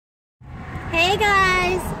Hey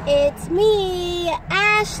guys, it's me,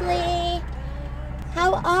 Ashley.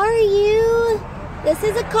 How are you? This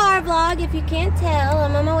is a car vlog, if you can't tell.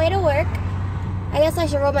 I'm on my way to work. I guess I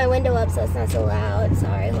should roll my window up so it's not so loud.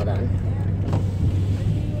 Sorry, hold on.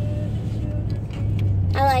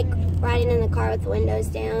 I like riding in the car with the windows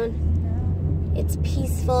down. It's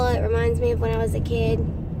peaceful. It reminds me of when I was a kid.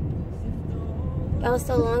 That was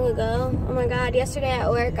so long ago. Oh my God, yesterday at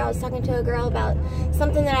work I was talking to a girl about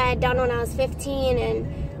something that I had done when I was 15, and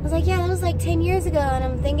I was like, yeah, that was like 10 years ago, and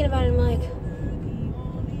I'm thinking about it, I'm like,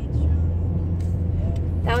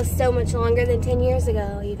 that was so much longer than 10 years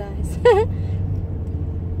ago, you guys.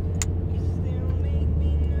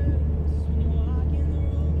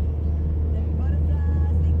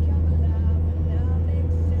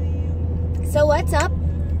 So what's up?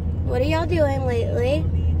 What are y'all doing lately,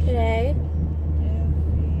 today?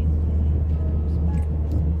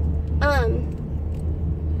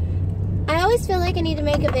 I always feel like I need to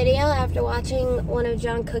make a video after watching one of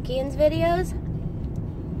Kuckian's videos.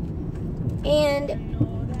 And,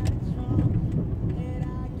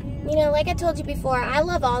 you know, like I told you before, I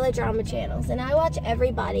love all the drama channels, and I watch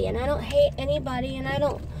everybody, and I don't hate anybody, and I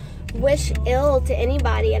don't wish ill to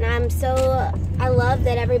anybody, and I love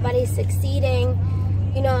that everybody's succeeding,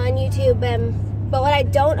 you know, on YouTube. But what I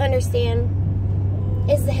don't understand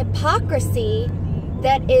is the hypocrisy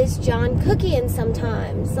that is Kuckian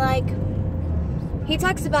sometimes. Like, he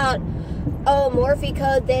talks about, oh, Morphe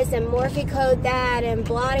code this and Morphe code that and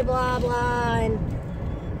blah blah blah, and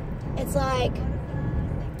it's like,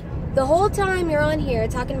 the whole time you're on here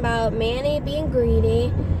talking about Manny being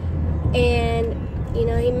greedy, and, you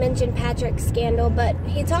know, he mentioned Patrick's scandal, but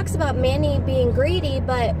he talks about Manny being greedy,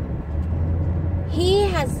 but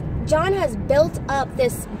John has built up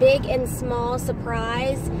this big and small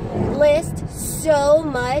surprise list so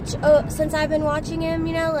much since I've been watching him,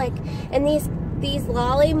 you know, like, and these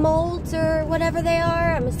lolly molds or whatever they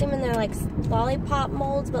are, I'm assuming they're like lollipop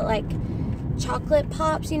molds, but like chocolate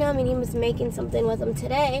pops, you know, I mean, he was making something with them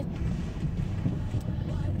today,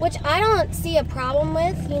 which I don't see a problem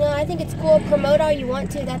with, you know. I think it's cool. Promote all you want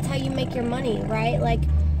to. That's how you make your money, right? Like,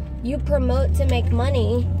 you promote to make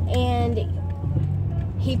money, and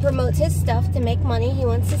he promotes his stuff to make money. He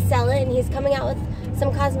wants to sell it, and he's coming out with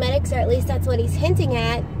some cosmetics, or at least that's what he's hinting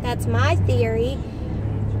at. That's my theory.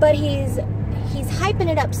 But he's hyping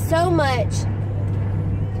it up so much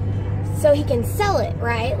so he can sell it,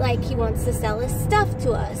 right? Like, he wants to sell his stuff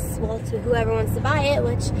to us. Well, to whoever wants to buy it,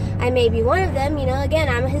 which I may be one of them, you know. Again,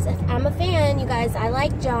 I'm a fan, you guys. I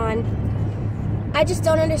like John. I just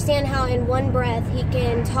don't understand how in one breath he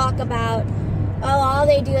can talk about, oh, all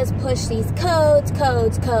they do is push these codes,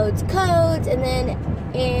 and then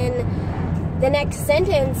in the next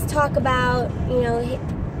sentence talk about, you know,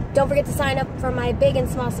 don't forget to sign up for my big and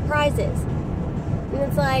small surprises. And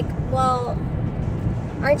it's like, well,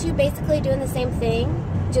 aren't you basically doing the same thing?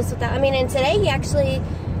 Just without, I mean, and today he actually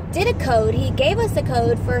did a code. He gave us a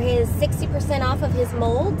code for his 60% off of his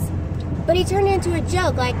molds, but he turned it into a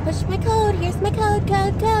joke, like, push my code, here's my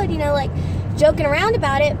code, you know, like, joking around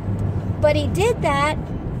about it. But he did that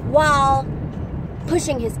while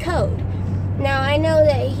pushing his code. Now, I know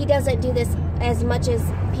that he doesn't do this as much as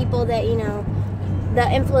people that, you know, the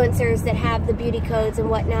influencers that have the beauty codes and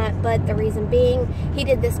whatnot, but the reason being he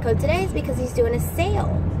did this code today is because he's doing a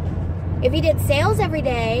sale. If he did sales every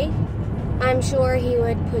day, I'm sure he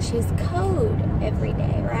would push his code every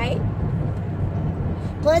day, right?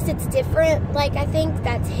 Plus, it's different. Like, I think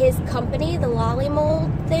that's his company, the lolly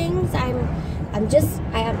mold things. I'm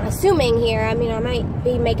assuming here, I mean, I might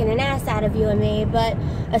be making an ass out of you and me, but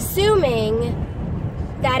assuming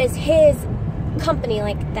that is his company,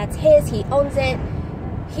 like, that's his, he owns it,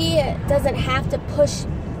 he doesn't have to push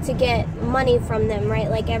to get money from them, right?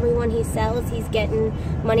 Like, everyone he sells, he's getting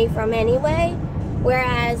money from anyway,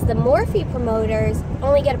 whereas the Morphe promoters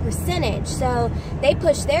only get a percentage, so they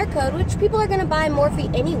push their code, which people are going to buy Morphe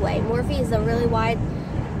anyway. Morphe is a really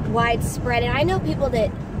widespread, and I know people that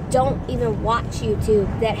don't even watch YouTube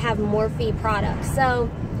that have Morphe products. So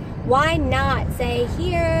why not say,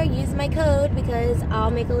 here, use my code because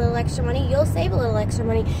I'll make a little extra money, you'll save a little extra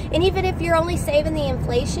money. And even if you're only saving the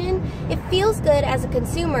inflation, it feels good as a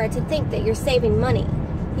consumer to think that you're saving money.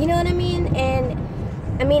 You know what I mean? And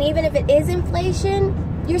I mean, even if it is inflation,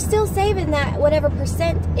 you're still saving that whatever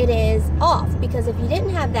percent it is off, because if you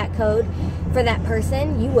didn't have that code for that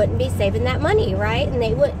person, you wouldn't be saving that money, right? And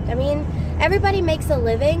they would, I mean, everybody makes a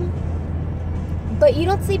living, but you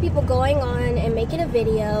don't see people going on and making a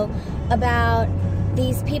video about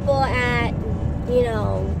these people at, you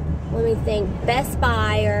know, let me think, Best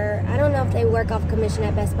Buy, or I don't know if they work off commission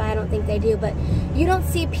at Best Buy. I don't think they do, but you don't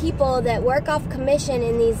see people that work off commission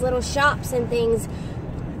in these little shops and things.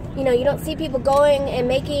 You know, you don't see people going and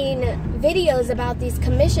making videos about these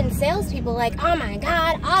commission salespeople like, oh my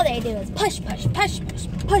God, all they do is push, push, push, push,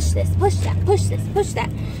 push this, push that, push this, push that.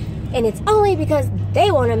 And it's only because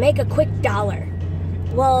they want to make a quick dollar.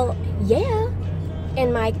 Well, yeah,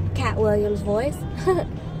 in my Cat Williams voice.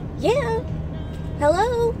 Yeah.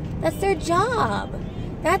 Hello? That's their job.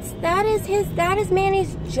 That is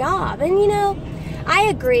Manny's job. And you know, I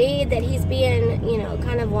agree that he's being, you know,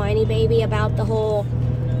 kind of whiny baby about the whole,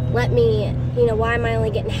 let me, you know, why am I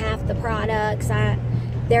only getting half the products?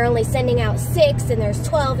 They're only sending out 6 and there's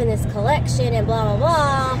 12 in this collection and blah, blah,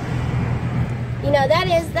 blah. You know,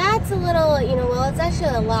 that's a little, you know, well, it's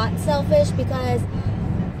actually a lot selfish, because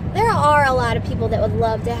there are a lot of people that would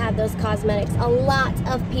love to have those cosmetics. A lot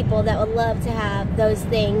of people that would love to have those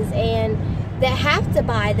things and that have to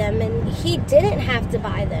buy them, and he didn't have to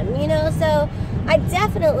buy them, you know? So I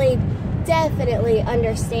definitely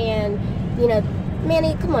understand, you know,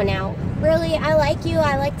 Manny, come on now. Really, I like you.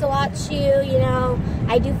 I like to watch you, you know.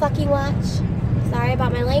 I do fucking watch. Sorry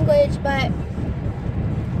about my language, but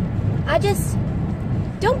I just,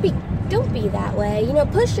 don't be that way. You know,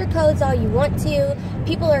 push your codes all you want to.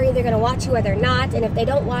 People are either going to watch you or they're not, and if they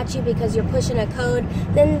don't watch you because you're pushing a code,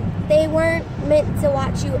 then they weren't meant to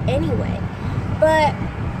watch you anyway. But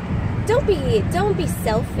don't be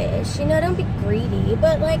selfish, you know, don't be greedy.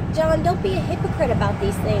 But like, John, don't be a hypocrite about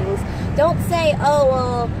these things. Don't say, oh,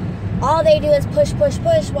 well, all they do is push, push,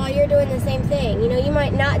 push while you're doing the same thing. You know, you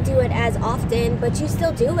might not do it as often, but you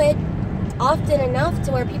still do it often enough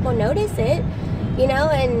to where people notice it, you know.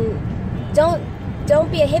 And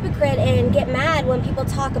don't be a hypocrite and get mad when people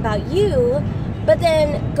talk about you, but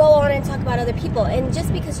then go on and talk about other people. And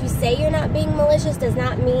just because you say you're not being malicious does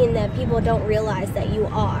not mean that people don't realize that you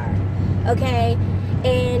are. Okay?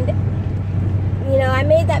 And, you know, I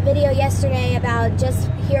made that video yesterday about just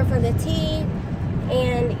here for the tea.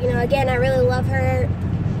 And, you know, again, I really love her.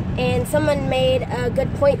 And someone made a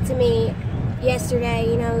good point to me yesterday.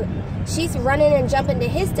 You know, she's running and jumping to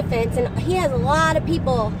his defense. And he has a lot of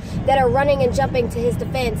people that are running and jumping to his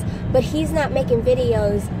defense. But he's not making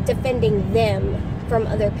videos defending them from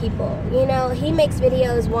other people. You know, he makes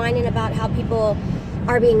videos whining about how people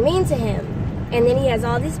are being mean to him. And then he has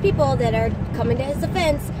all these people that are coming to his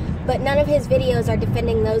defense, but none of his videos are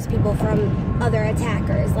defending those people from other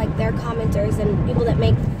attackers, like their commenters and people that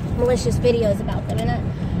make malicious videos about them.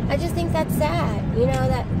 And I just think that's sad, you know,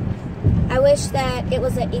 that I wish that it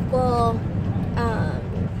was an equal,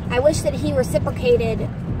 I wish that he reciprocated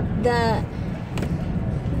the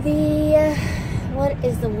what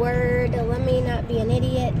is the word? Let me not be an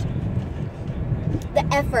idiot. The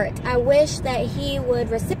effort. I wish that he would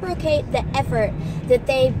reciprocate the effort that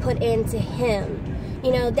they put into him.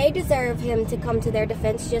 You know, they deserve him to come to their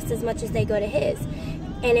defense just as much as they go to his.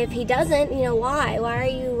 And if he doesn't, you know, why? Why are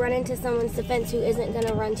you running to someone's defense who isn't going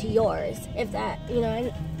to run to yours? If that, you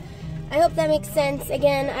know, I hope that makes sense.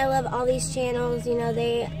 Again, I love all these channels. You know,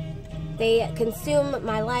 they consume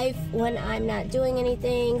my life when I'm not doing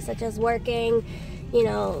anything, such as working, you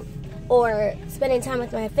know, or spending time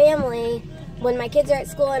with my family. When my kids are at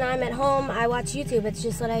school and I'm at home, I watch YouTube. It's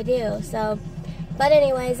just what I do. So, but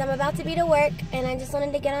anyways, I'm about to be to work, and I just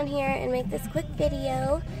wanted to get on here and make this quick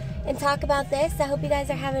video and talk about this. I hope you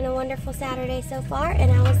guys are having a wonderful Saturday so far,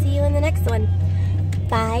 and I will see you in the next one.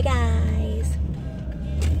 Bye, guys.